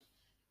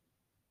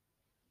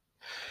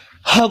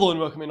Hello and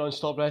welcome to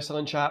Non-Stop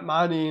Wrestling Chat.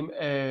 My name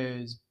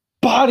is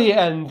Barry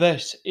and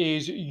this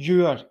is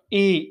your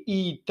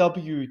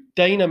AEW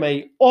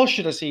Dynamite, or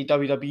should I say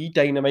WWE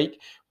Dynamite,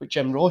 which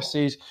Jim Ross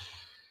says,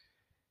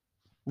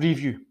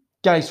 review.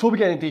 Guys, before we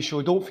get into the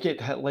show, don't forget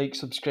to hit like,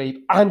 subscribe,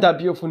 and that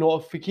beautiful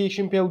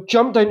notification bell.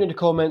 Jump down to the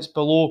comments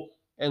below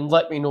and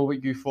let me know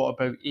what you thought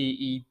about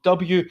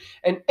AEW.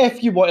 And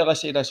if you want to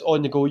listen to this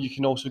on the go, you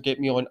can also get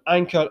me on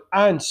Anchor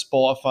and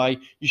Spotify.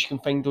 You can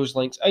find those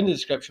links in the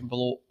description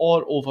below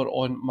or over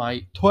on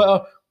my Twitter,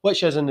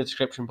 which is in the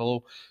description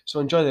below. So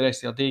enjoy the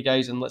rest of your day,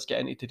 guys, and let's get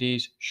into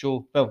today's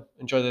show. Well,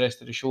 enjoy the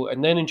rest of the show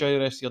and then enjoy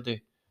the rest of your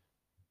day.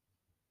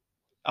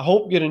 I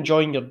hope you're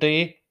enjoying your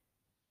day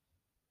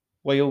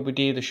while we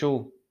do the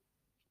show.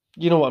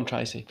 You know what I'm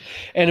trying to say.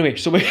 Anyway,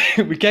 so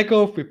we kick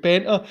off with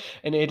Penta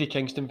and Eddie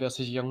Kingston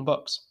versus Young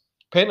Bucks.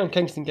 Penta and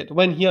Kingston get the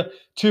win here,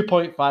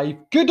 2.5.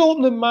 Good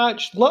opening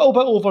match, little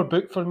bit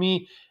overbooked for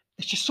me.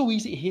 It's just so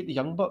easy to hate the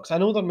Young Bucks. I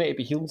know they're meant to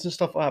be heels and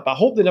stuff like that, but I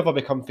hope they never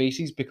become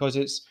faces because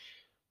it's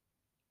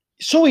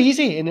so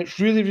easy and it's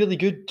really, really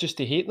good just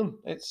to hate them.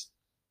 It's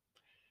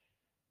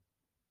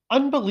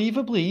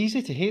unbelievably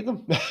easy to hate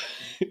them.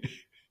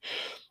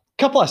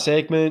 Couple of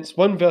segments,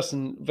 one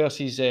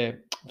versus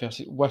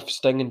with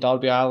Sting and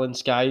Darby Allin,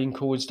 Sky and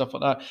Co and stuff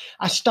like that.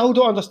 I still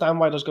don't understand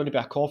why there's going to be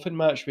a coffin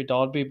match with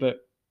Darby,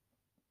 but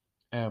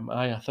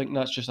I think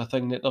that's just a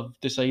thing that they've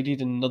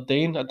decided and they're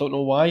doing. I don't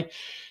know why.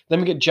 Then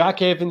we get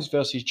Jack Evans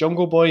versus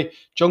Jungle Boy.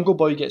 Jungle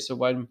Boy gets the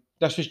win.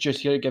 This was just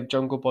here to give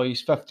Jungle Boy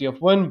his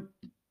 50th win.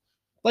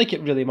 Like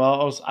it really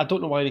matters. I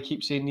don't know why they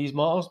keep saying these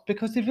matters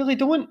because they really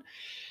don't.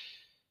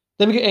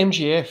 Then we get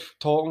MJF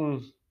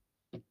talking.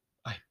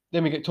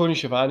 Then we get Tony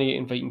Schiavone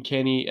inviting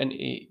Kenny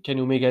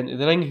Omega into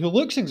the ring, who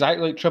looks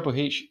exactly like Triple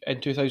H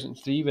in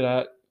 2003 with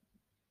that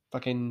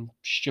fucking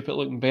stupid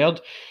looking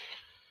beard.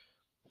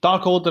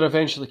 Dark Order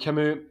eventually come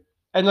out,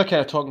 and they're kind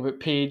of talking about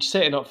Paige,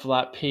 setting up for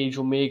that Paige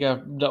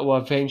Omega that will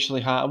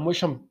eventually happen,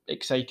 which I'm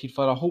excited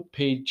for. I hope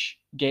Paige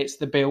gets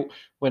the belt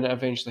when it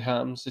eventually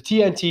happens. The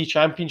TNT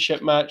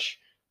Championship match,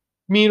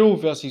 Miro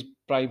versus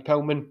Brian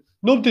Pillman.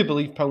 Nobody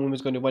believed Pillman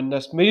was going to win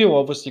this. Miro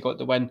obviously got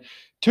the win.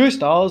 2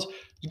 stars.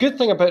 The good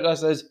thing about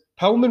this is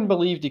Pillman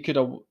believed he could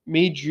have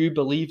made you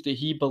believe that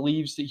he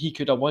believes that he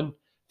could have won.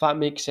 If that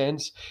makes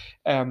sense.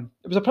 It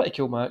was a pretty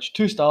cool match.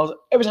 2 stars.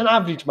 It was an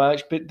average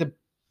match, but the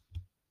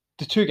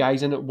two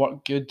guys in it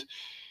worked good.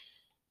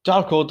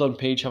 Dark Order and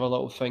Paige have a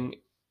little thing.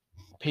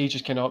 Paige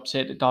is kind of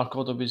upset that Dark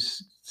Order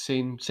was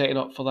setting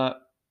up for that.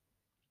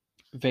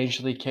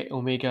 Eventually, kick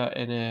Omega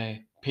in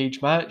a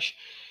Paige match.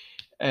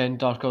 And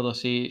Dark Order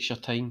say it's your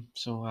time.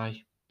 So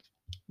aye.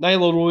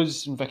 Nyla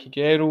Rose and Vicky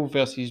Guerrero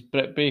versus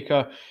Britt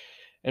Baker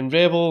and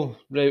Rebby,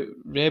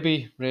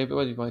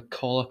 what do you want to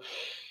call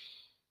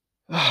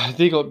her?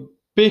 They got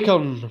Baker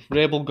and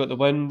Rebel got the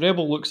win.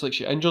 Rebel looks like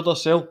she injured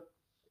herself.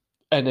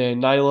 And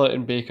then Nyla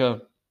and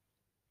Baker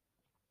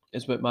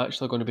is what match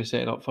they're going to be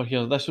setting up for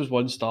here. This was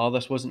 1 star.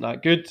 This wasn't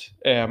that good.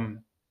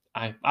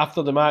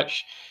 After the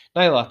match,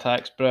 Nyla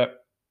attacks Britt.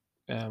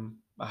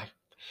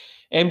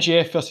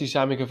 MJF versus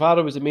Sammy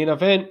Guevara was the main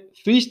event.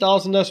 3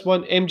 stars in this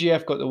one.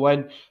 MJF got the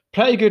win.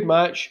 Pretty good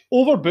match.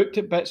 Overbooked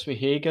at bits with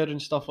Hager and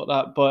stuff like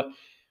that, but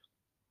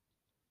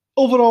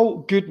overall,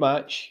 good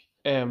match.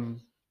 For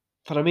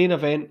a main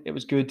event, it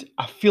was good.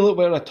 I feel it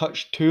went on a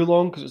touch too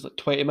long because it was like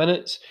 20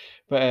 minutes,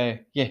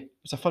 but yeah, it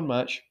was a fun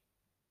match.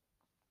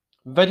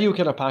 Video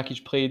kind of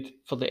package played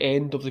for the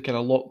end of the kind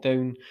of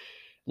lockdown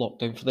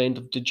for the end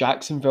of the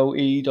Jacksonville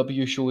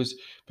AEW shows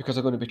because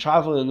they're going to be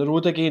traveling on the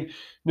road again.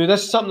 Now,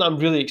 this is something that I'm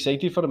really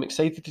excited for. I'm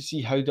excited to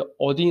see how the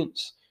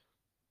audience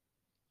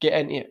get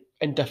into it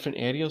in different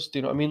areas. Do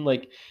you know what I mean?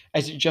 Like,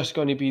 is it just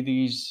going to be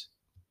these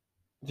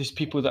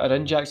people that are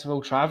in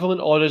Jacksonville traveling,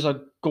 or is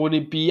there going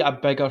to be a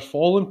bigger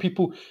following?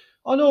 People,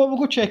 oh no, we'll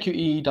go check out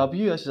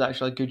AEW. This is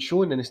actually a good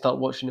show, and then they start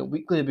watching it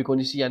weekly. We're going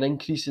to see an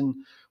increase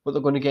in what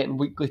they're going to get in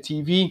weekly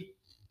TV.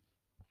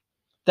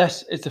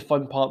 This is the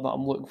fun part that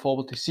I'm looking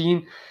forward to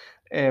seeing.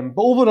 But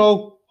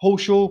overall, whole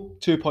show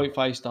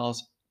 2.5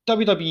 stars.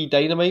 WWE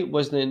Dynamite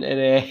wasn't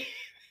in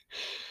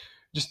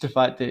just the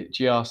fact that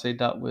JR said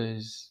that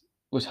was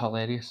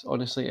hilarious.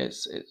 Honestly,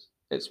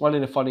 it's one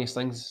of the funniest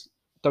things.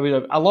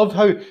 WWE. I love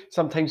how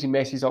sometimes he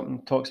messes up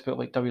and talks about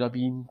like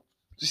WWE and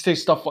just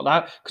says stuff like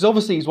that because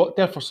obviously he's worked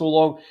there for so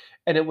long,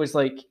 and it was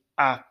like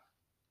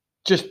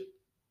just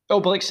it'll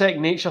be like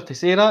second nature to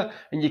say that,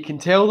 and you can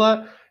tell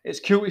that. It's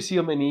cool to see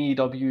him in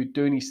AEW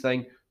doing his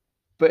thing,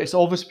 but it's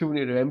obvious people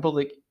need to remember,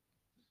 like,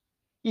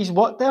 he's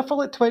worked there for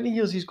like 20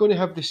 years. He's going to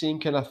have the same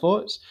kind of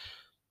thoughts.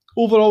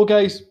 Overall,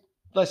 guys,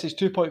 this is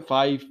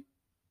 2.5.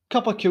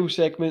 Couple of cool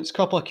segments,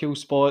 couple of cool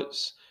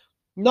spots.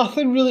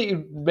 Nothing really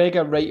to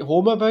mega write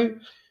home about,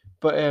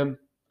 but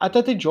I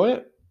did enjoy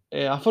it.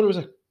 I thought it was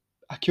a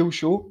cool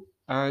show,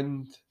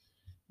 and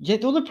yeah,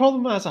 the only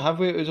problem as I have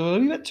with it is a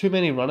wee bit too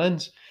many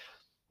run-ins.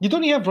 You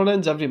don't need to have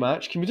run-ins every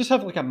match. Can we just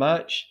have like a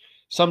match?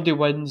 Somebody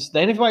wins,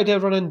 then if you want to do a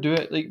run-in, do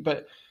it. Like,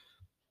 but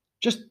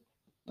just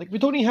Like, we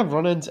don't need to have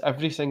run-ins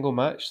every single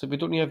match. Like, we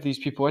don't need to have these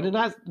people in, and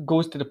that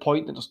goes to the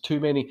point that there's too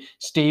many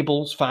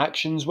stables,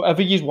 factions,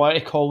 whatever you want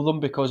to call them,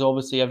 because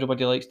obviously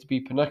everybody likes to be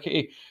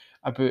pernickety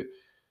about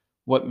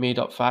what made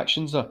up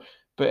factions are.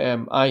 But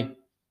aye,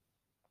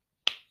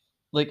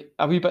 like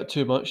a wee bit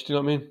too much. Do you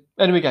know what I mean?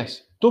 Anyway,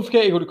 guys, don't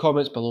forget to go to the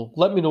comments below.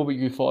 Let me know what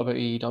you thought about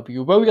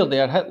AEW. While you're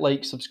there, hit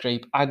like,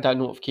 subscribe, and that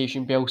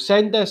notification bell.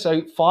 Send this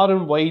out far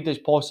and wide as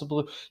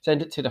possible.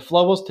 Send it to the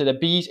flowers, to the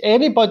bees,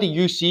 anybody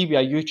you see with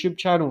a YouTube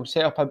channel.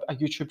 Set up a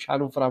YouTube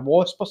channel for a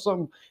wasp or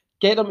something.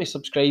 Get them to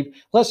subscribe.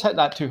 Let's hit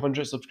that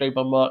 200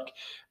 subscriber mark.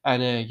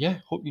 And yeah,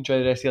 hope you enjoy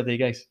the rest of your day,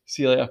 guys.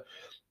 See you later.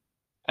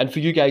 And for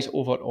you guys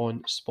over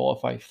on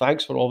Spotify,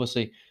 thanks for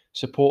obviously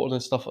supporting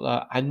and stuff like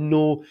that. I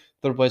know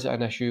there was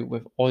an issue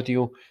with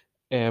audio.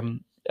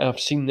 I've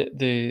seen that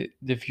the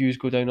views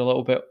go down a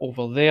little bit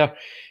over there.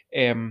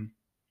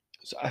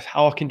 So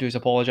all I can do is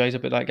apologise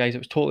about that, guys. It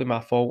was totally my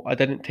fault. I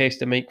didn't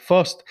test the mic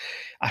first.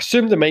 I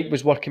assumed the mic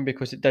was working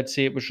because it did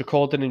say it was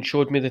recording and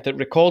showed me that it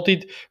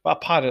recorded, but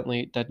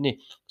apparently it didn't.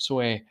 So,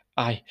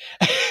 aye.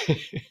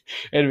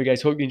 Anyway,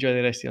 guys, hope you enjoy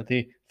the rest of your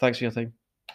day. Thanks for your time.